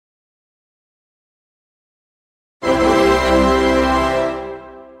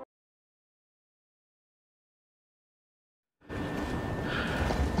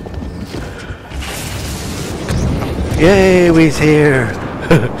Yay, we's here!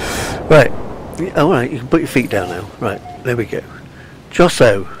 Right. Alright, you can put your feet down now. Right, there we go.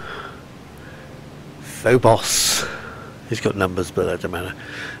 Josso. Phobos. He's got numbers, but that doesn't matter.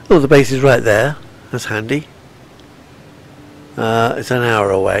 Oh, the base is right there. That's handy. It's an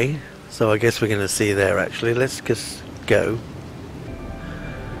hour away, so I guess we're going to see there actually. Let's just go.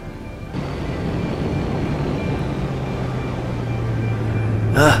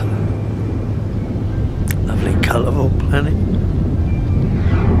 Ah, lovely colourful planet.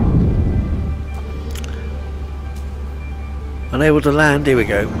 Unable to land, here we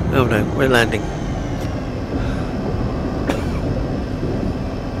go. Oh no, we're landing.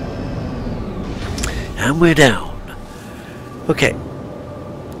 And we're down. Okay.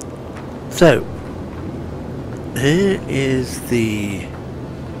 So, here is the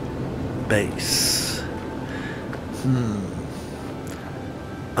base.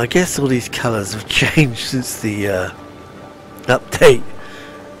 I guess all these colours have changed since the update.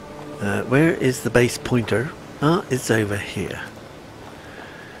 Where is the base pointer? Ah, it's over here.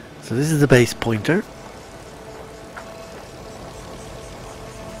 So this is the base pointer.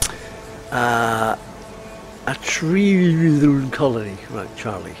 A tree colony. Right,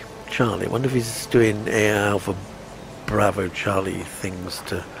 Charlie. I wonder if he's doing Alpha Bravo Charlie things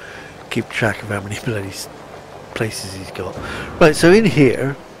to keep track of how many bloody places he's got. Right, so in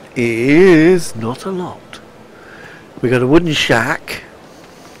here is not a lot. We got a wooden shack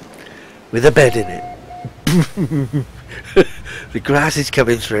with a bed in it. The grass is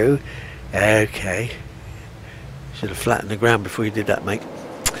coming through. Okay. Should have flattened the ground before you did that, mate.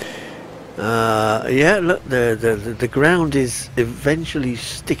 Yeah, look, the ground is eventually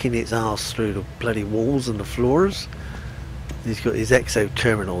sticking its arse through the bloody walls and the floors. He's got his exo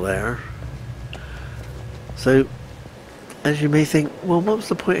terminal there. So, as you may think, well, what's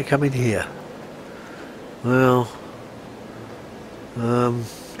the point of coming here? Well,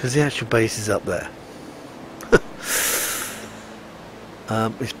 because the actual base is up there.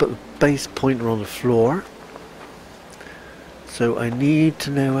 It's put the base pointer on the floor. So I need to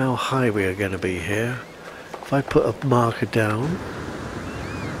know how high we are going to be here. If I put a marker down,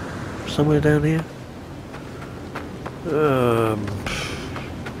 somewhere down here.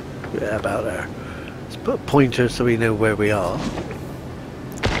 Yeah, about there. Let's put a pointer so we know where we are.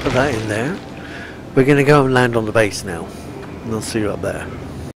 Put that in there. We're going to go and land on the base now. And I'll see you up there.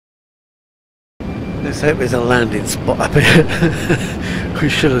 Let's hope there's a landing spot up here. We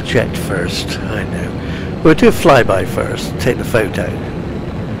should have checked first, I know. We'll do a flyby first, take the photo.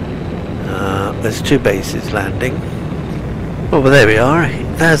 There's two bases landing. Oh, well, there we are.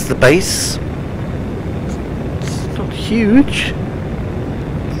 There's the base. It's not huge.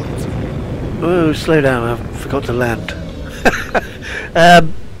 Oh, slow down, I forgot to land.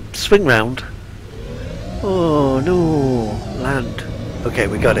 Swing round. Oh, no. Land. Okay,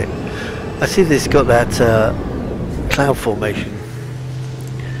 we got it. I see this got that cloud formation.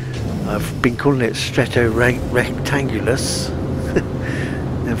 I've been calling it rectangulus.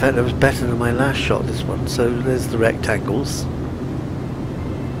 In fact, it was better than my last shot, this one. So there's the rectangles.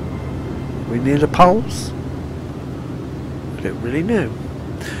 We near the poles? I don't really know.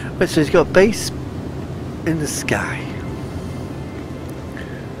 Right, so he's got a base in the sky.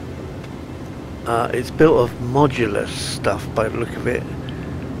 It's built of modular stuff by the look of it.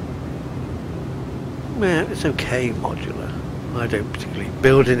 Yeah, it's okay modular. I don't particularly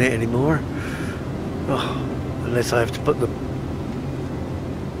build in it anymore. Oh, unless I have to put the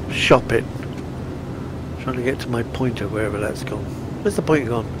shop in. Trying to get to my pointer wherever that's gone. Where's the pointer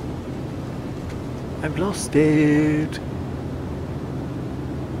gone? I've lost it.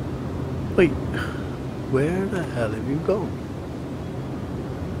 Wait, where the hell have you gone?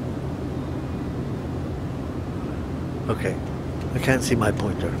 Okay, I can't see my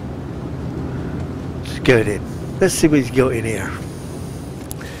pointer. Just go in. Let's see what he's got in here.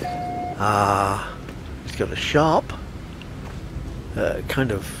 He's got a shop,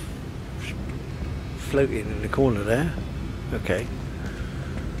 kind of floating in the corner there. Okay.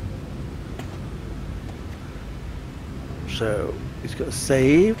 So he's got a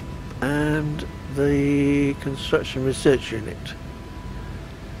save and the construction research unit.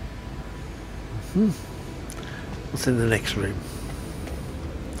 What's in the next room?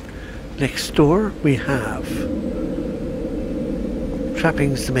 Next door we have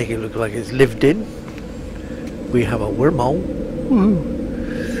trappings to make it look like it's lived in. We have a wormhole. Woohoo!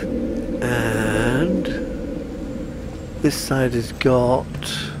 And this side has got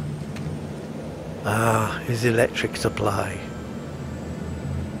his electric supply.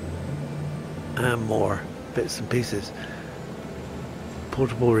 And more bits and pieces.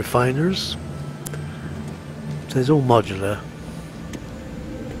 Portable refiners. So it's all modular.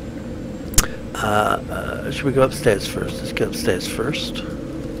 Should we go upstairs first? Let's go upstairs first.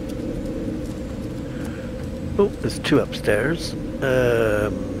 Oh, there's two upstairs.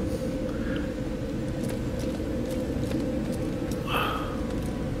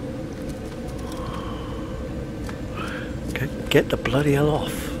 Okay, get the bloody hell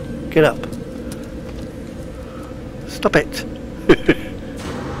off. Get up. Stop it.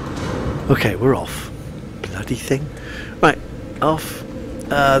 Okay, we're off. Bloody thing. Right, off.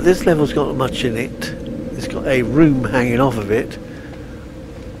 This level's got not much in it. It's got a room hanging off of it.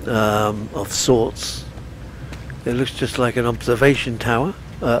 Of sorts. It looks just like an observation tower.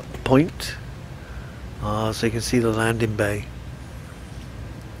 Point. So you can see the landing bay.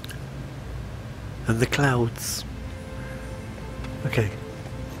 And the clouds. Okay.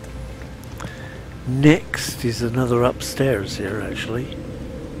 Next is another upstairs here, actually.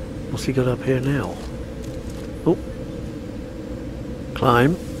 What's he got up here now? Oh.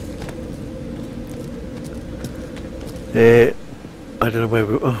 Climb. I don't know where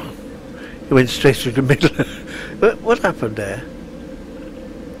we... Oh. It went straight through the middle. What happened there?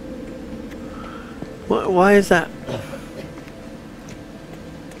 Why is that?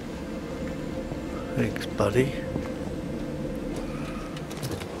 Thanks, buddy.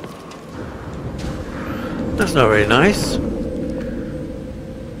 That's not very nice.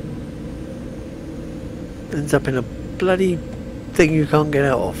 Ends up in a bloody thing you can't get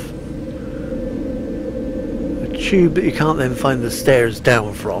out of. A tube that you can't then find the stairs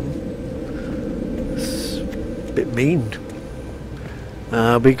down from. It's a bit mean.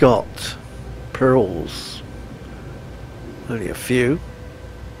 We got pearls. Only a few.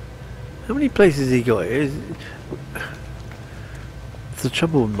 How many places he got? It's the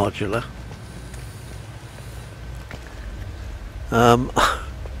trouble with modular. I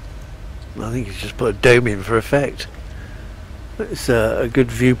think he's just put a dome in for effect. It's a good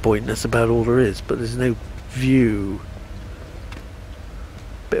viewpoint, that's about all there is, but there's no view.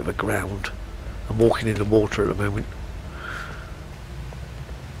 Bit of a ground. I'm walking in the water at the moment.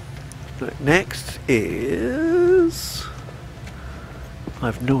 Right, next is... I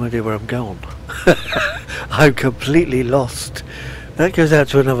have no idea where I'm going. I'm completely lost. That goes out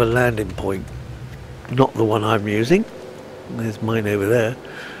to another landing point. Not the one I'm using. There's mine over there.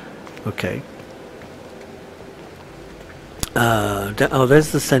 Okay. Oh,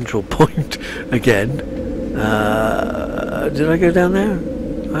 there's the central point again. Did I go down there?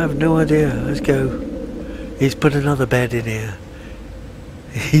 I have no idea. Let's go. He's put another bed in here.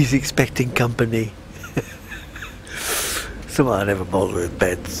 He's expecting company. Somehow I never bother with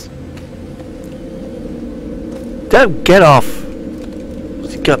beds. Don't get off!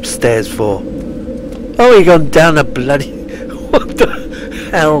 What's he got upstairs for? Oh, he gone down a bloody... What the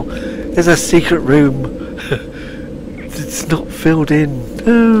hell? There's a secret room. It's not filled in.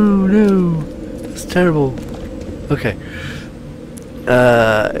 No, no. That's terrible. Okay.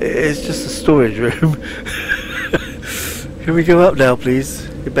 It's just a storage room. Can we go up now, please?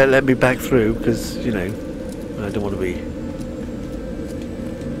 You better let me back through, because, you know, I don't want to be...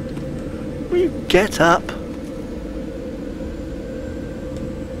 Will you get up?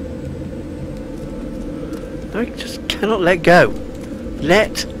 I just cannot let go.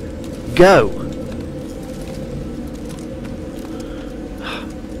 Let go.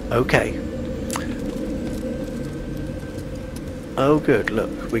 Okay. Oh good,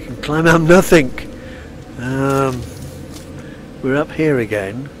 look, we can climb up nothing. We're up here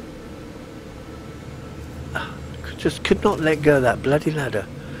again. Just could not let go of that bloody ladder.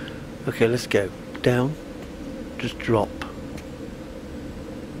 Okay, let's go. Down. Just drop.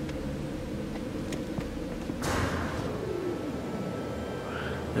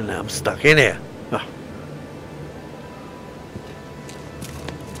 And now I'm stuck in here. Oh.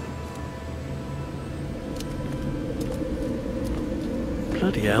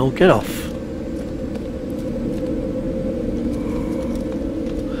 Bloody hell, get off.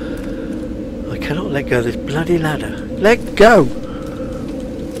 I cannot let go of this bloody ladder. Let go!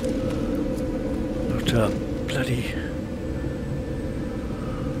 What a bloody...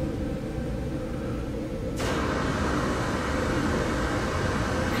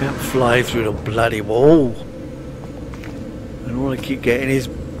 Can't fly through the bloody wall. And all I keep getting is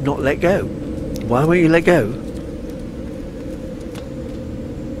not let go. Why won't you let go?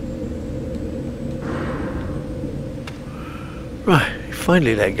 Right,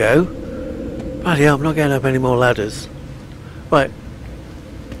 finally let go. Bloody hell, I'm not getting up any more ladders. Right.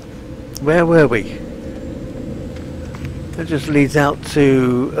 Where were we? That just leads out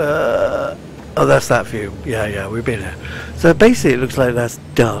to... oh, that's that view. Yeah, we've been there. So basically it looks like that's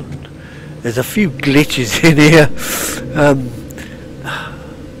done. There's a few glitches in here.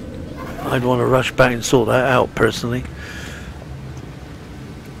 I'd want to rush back and sort that out personally.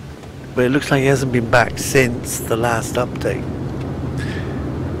 But it looks like he hasn't been back since the last update.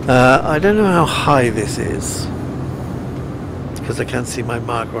 I don't know how high this is, because I can't see my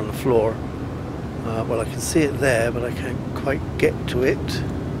marker on the floor. Well, I can see it there, but I can't quite get to it.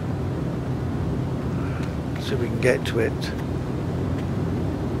 So we can get to it.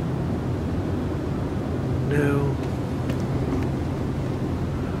 No.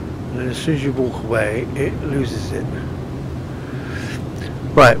 And as soon as you walk away, it loses it.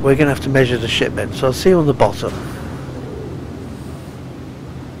 Right, we're going to have to measure the ship then. So I'll see you on the bottom.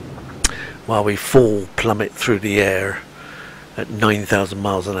 While we fall plummet through the air at 9,000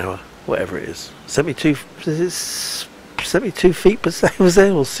 miles an hour. Whatever it is. 72, is it 72 feet per second, was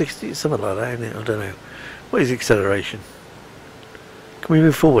there? Or 60, something like that, isn't it? I don't know. What is acceleration? Can we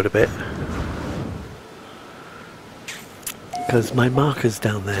move forward a bit? Because my marker's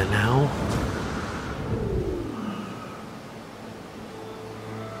down there now.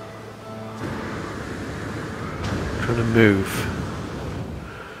 Trying to move.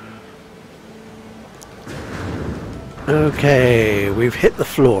 Okay, we've hit the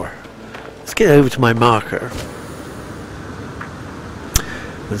floor. Let's get over to my marker.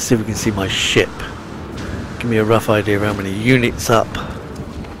 Let's see if we can see my ship. Give me a rough idea of how many units up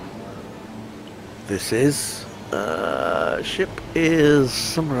this is. Ship is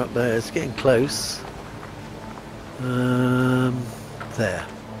somewhere up there. It's getting close. There.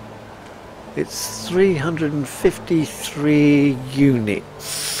 It's 353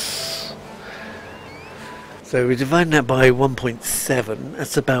 units. So we divide that by 1.7.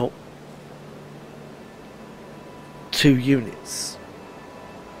 That's about 2 units.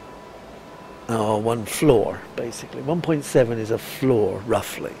 Or 1 floor, basically. 1.7 is a floor,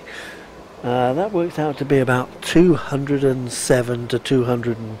 roughly. That works out to be about 207 to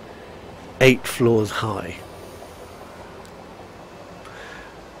 208 floors high.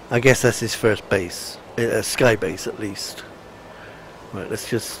 I guess that's his first base, sky base at least. Right, let's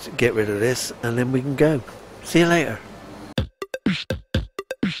just get rid of this and then we can go. See you later.